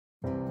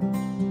Basics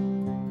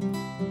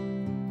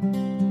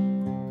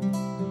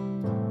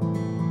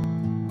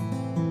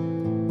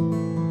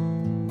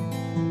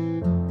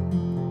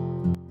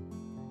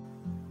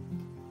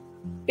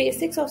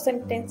of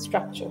sentence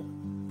structure.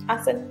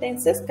 Our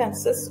sentences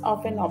consist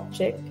of an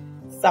object,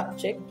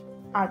 subject,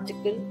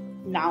 article,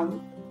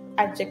 noun,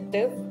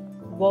 adjective,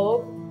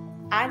 verb,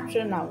 and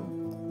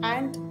pronoun,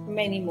 and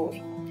many more.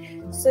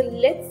 So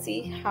let's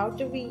see how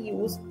do we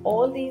use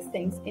all these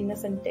things in a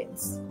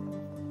sentence.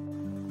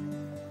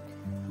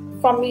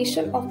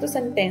 Formation of the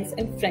sentence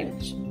in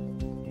French.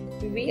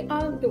 We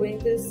are doing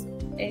this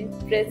in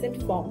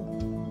present form.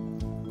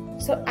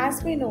 So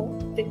as we know,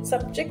 the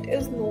subject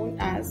is known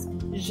as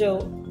je,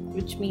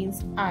 which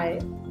means I,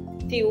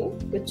 tu,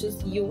 which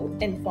is you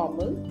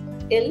informal,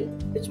 il,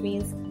 which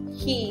means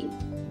he,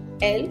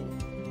 elle,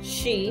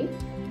 she,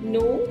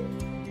 nous,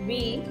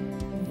 we,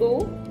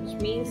 vous,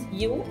 which means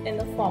you in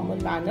a formal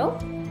manner,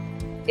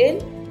 il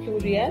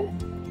pluriel,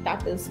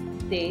 that is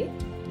they,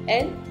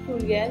 elle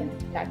pluriel,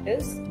 that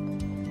is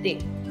they.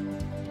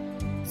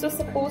 So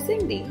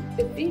supposingly,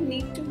 if we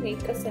need to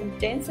make a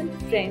sentence in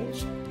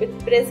French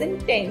with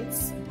present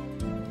tense,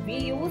 we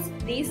use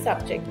these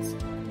subjects.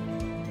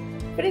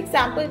 For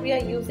example, we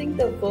are using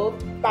the verb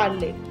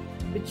parler,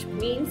 which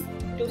means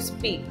to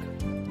speak.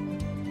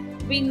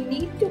 We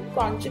need to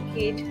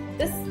conjugate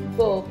this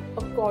verb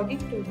according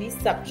to the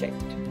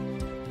subject.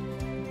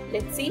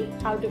 Let's see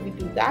how do we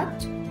do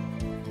that.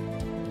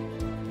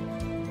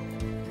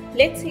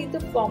 Let's see the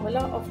formula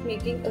of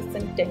making a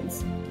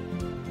sentence.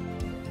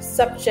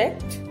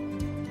 Subject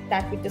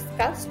that we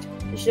discussed,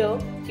 je,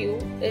 tu,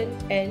 il,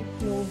 elle,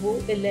 nous,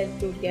 vous, il, elle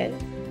pluriel,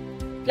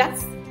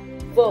 plus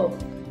verb.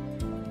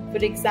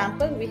 For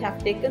example, we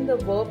have taken the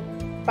verb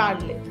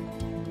parler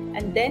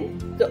and then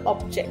the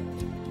object,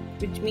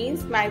 which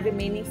means my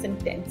remaining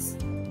sentence.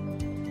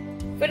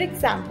 For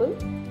example,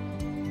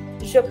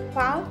 je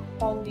parle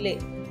anglais.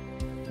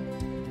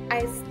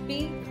 I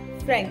speak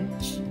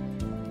French.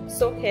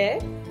 So here,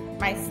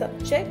 my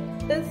subject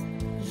is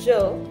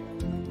je,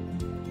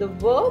 the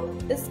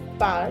verb is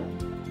parle,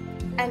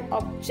 and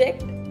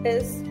object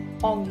is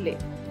anglais.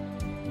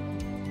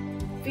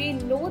 We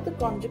know the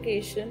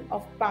conjugation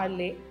of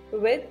parler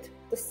with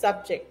the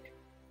subject.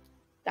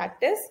 That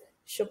is,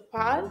 je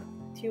parle,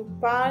 tu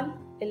parles,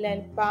 il,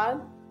 elle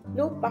parle,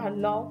 nous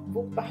parlons,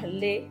 vous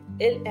parlez,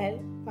 il, elle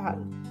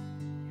parle.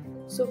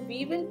 So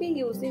we will be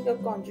using a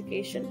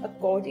conjugation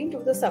according to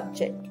the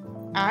subject,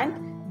 and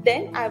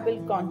then I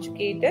will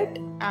conjugate it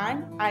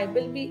and I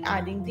will be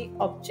adding the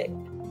object.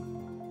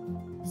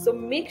 So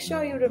make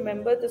sure you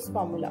remember this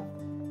formula.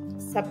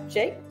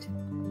 Subject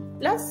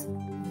plus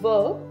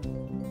verb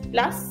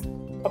plus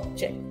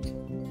object.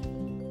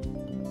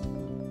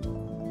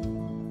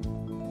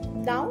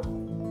 Now,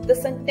 the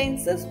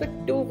sentences with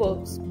two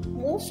verbs.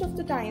 Most of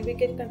the time we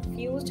get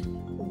confused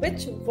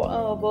which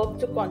verb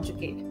to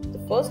conjugate, the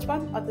first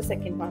one or the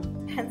second one,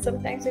 and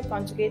sometimes we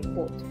conjugate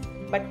both.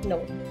 But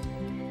no.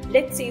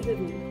 Let's see the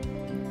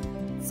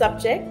rule.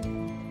 Subject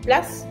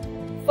plus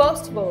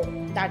first verb,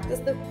 that is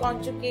the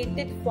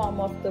conjugated form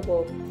of the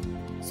verb.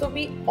 So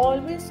we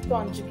always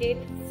conjugate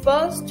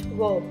first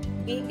verb,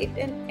 be it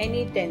in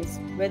any tense,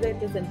 whether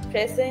it is in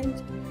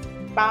present,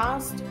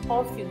 past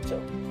or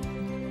future.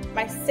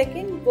 My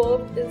second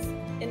verb is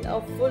in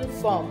a full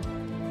form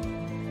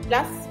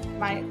plus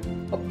my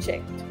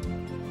object.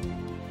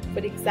 For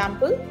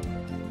example,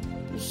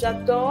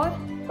 j'adore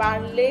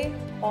parler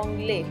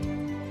anglais.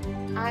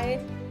 I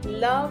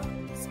love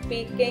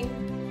speaking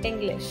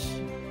English.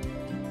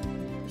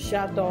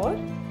 J'adore,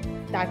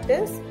 that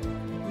is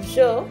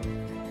je,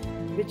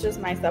 which is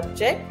my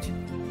subject,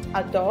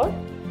 adore,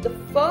 the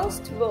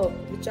first verb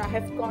which I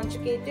have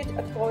conjugated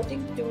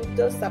according to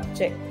the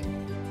subject,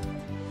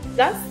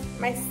 plus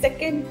my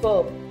second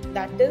verb,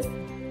 that is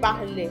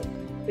parler,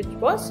 which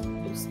was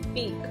to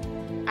speak.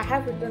 I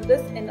have written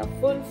this in a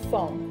full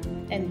form,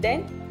 and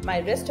then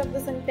my rest of the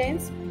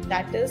sentence,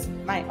 that is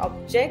my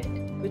object,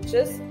 which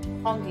is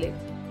anglais,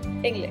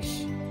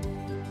 English.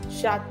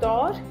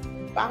 J'adore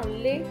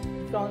parler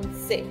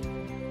français.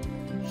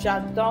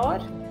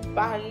 J'adore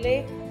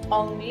parler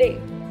anglais.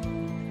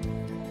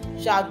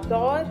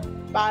 J'adore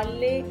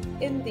parler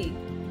Hindi.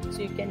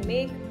 So you can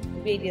make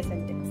various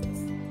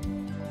sentences.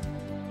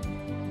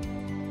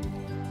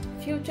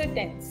 Future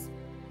tense.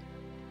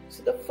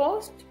 So the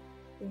first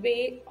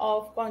way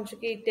of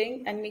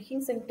conjugating and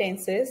making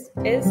sentences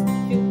is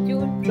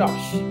futur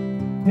proche,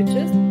 which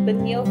is the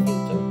near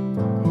future,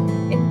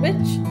 in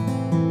which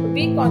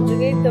we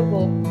conjugate the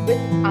verb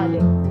with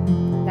aller,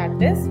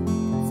 that is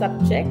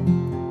subject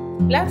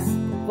plus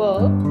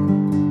verb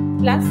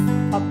plus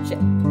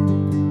object.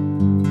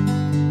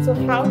 So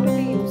how do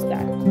we use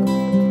that?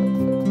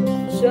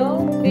 Je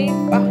vais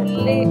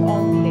parler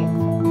anglais.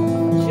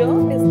 Je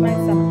is my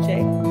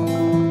subject.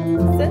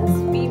 Since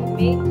we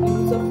make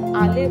use of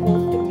aller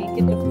verb to make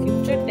it a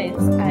future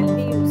tense, I'll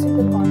be using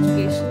the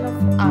conjugation of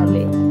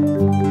aller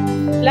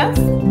plus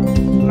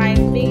my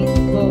main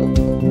verb,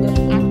 the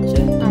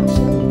actual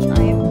action which I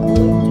am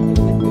going to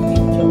do in the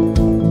future,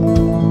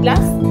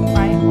 plus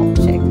my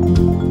object,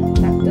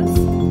 that is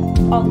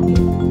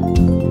anglais.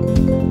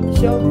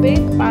 Je vais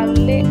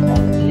parler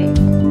anglais.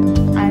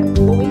 I'm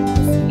going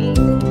to speak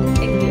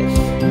English.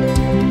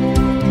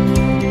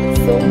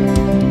 So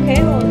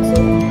here also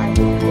I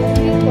will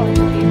only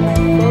conjugate my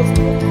first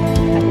verb.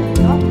 I will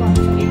not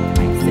conjugate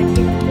my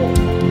second verb.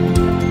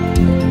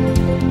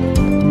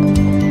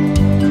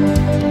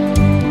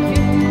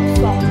 Few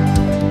songs,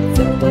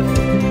 simple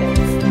future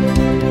tense.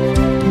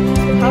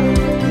 So how to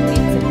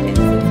make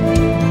sentences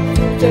in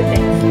future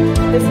tense?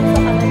 This is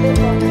another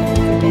form of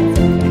future tense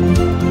in French.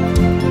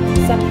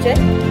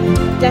 Subject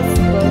plus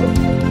verb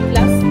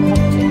plus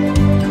object.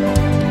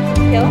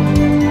 Here,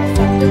 my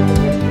subject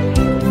will be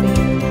the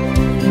same.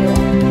 Je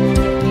can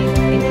make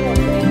any of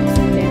them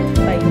sentence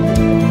by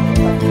using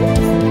the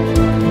subjects.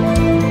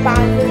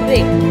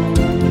 Parlerai.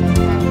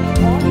 And we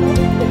all know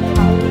that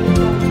how to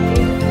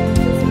conjugate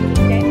future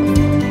simple tense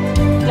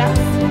plus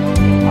the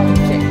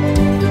object.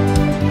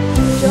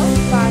 Je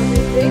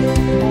parlerai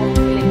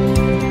anglais.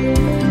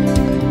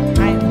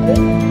 I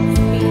will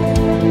speak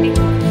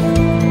English.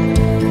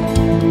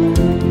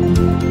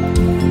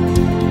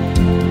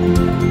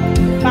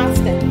 Past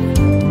tense,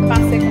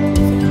 passé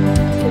composé.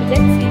 So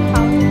let's see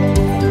how to do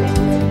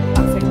sentences in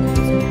passé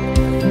composé.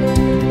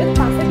 With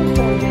passé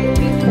composé,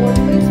 we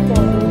always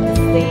follow the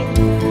same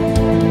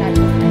rule, that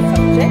is my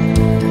subject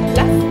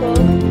plus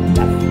verb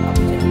plus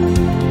object.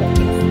 But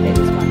there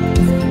is one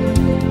mistake.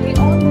 We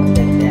all know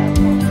that there are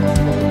lots of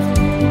words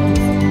we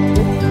use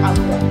with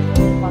avoir.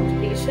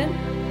 Conjugation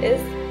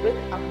is with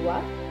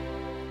avoir,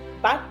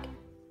 but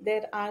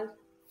there are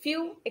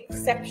few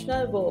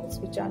exceptional verbs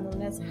which are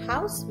known as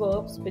house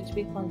verbs which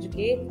we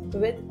conjugate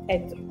with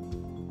être.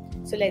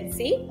 So let's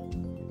see.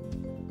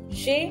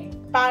 J'ai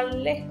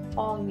parlé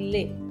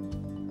anglais.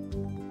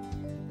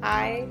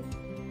 I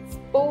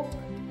spoke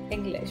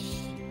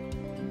English.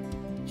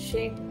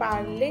 J'ai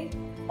parlé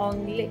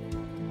anglais.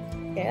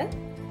 Here,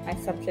 my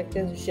subject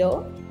is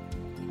je.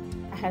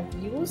 I have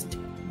used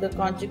the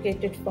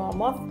conjugated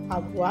form of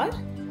avoir,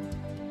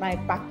 my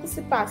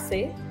participe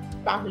passé,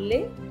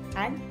 parler,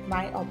 and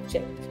my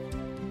object,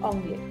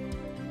 anglais.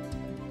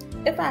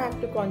 If I have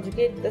to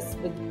conjugate this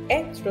with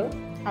être,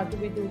 how do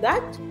we do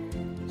that?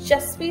 Je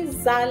suis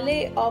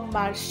allé au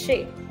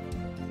marché.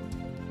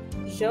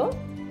 Je,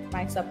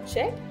 my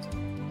subject,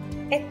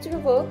 être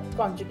verb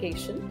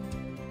conjugation,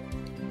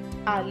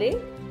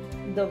 aller,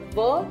 the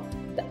verb,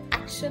 the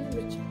action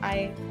which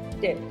I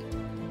did.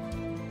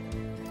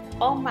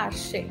 Au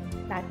marché,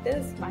 that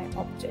is my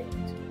object.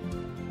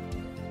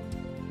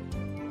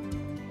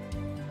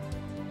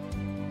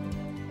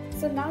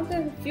 So now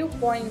there are a few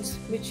points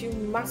which you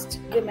must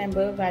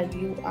remember while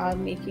you are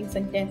making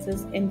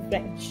sentences in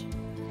French.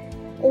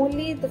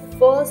 Only the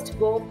first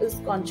verb is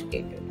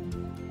conjugated.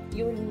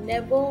 You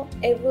never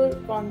ever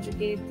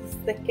conjugate the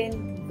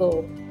second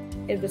verb,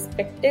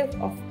 irrespective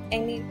of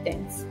any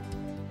tense.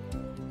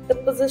 The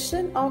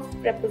position of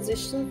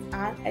prepositions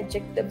and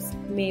adjectives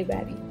may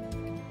vary.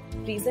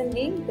 Reason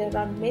being, there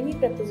are many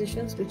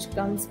prepositions which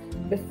comes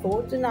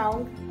before the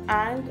noun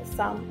and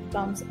some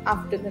comes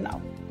after the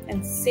noun.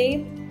 And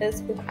same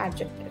is with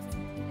adjectives.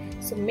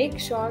 So make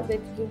sure that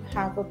you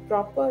have a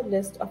proper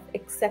list of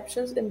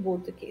exceptions in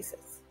both the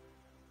cases.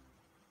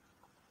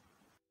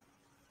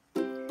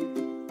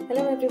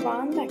 Hello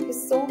everyone, thank you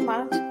so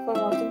much for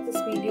watching this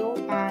video,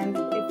 and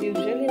if you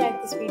really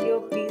like this video,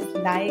 please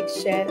like,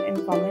 share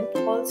and comment.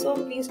 Also,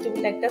 please do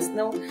let us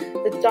know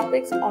the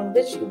topics on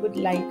which you would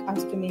like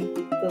us to make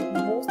the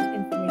most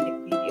informative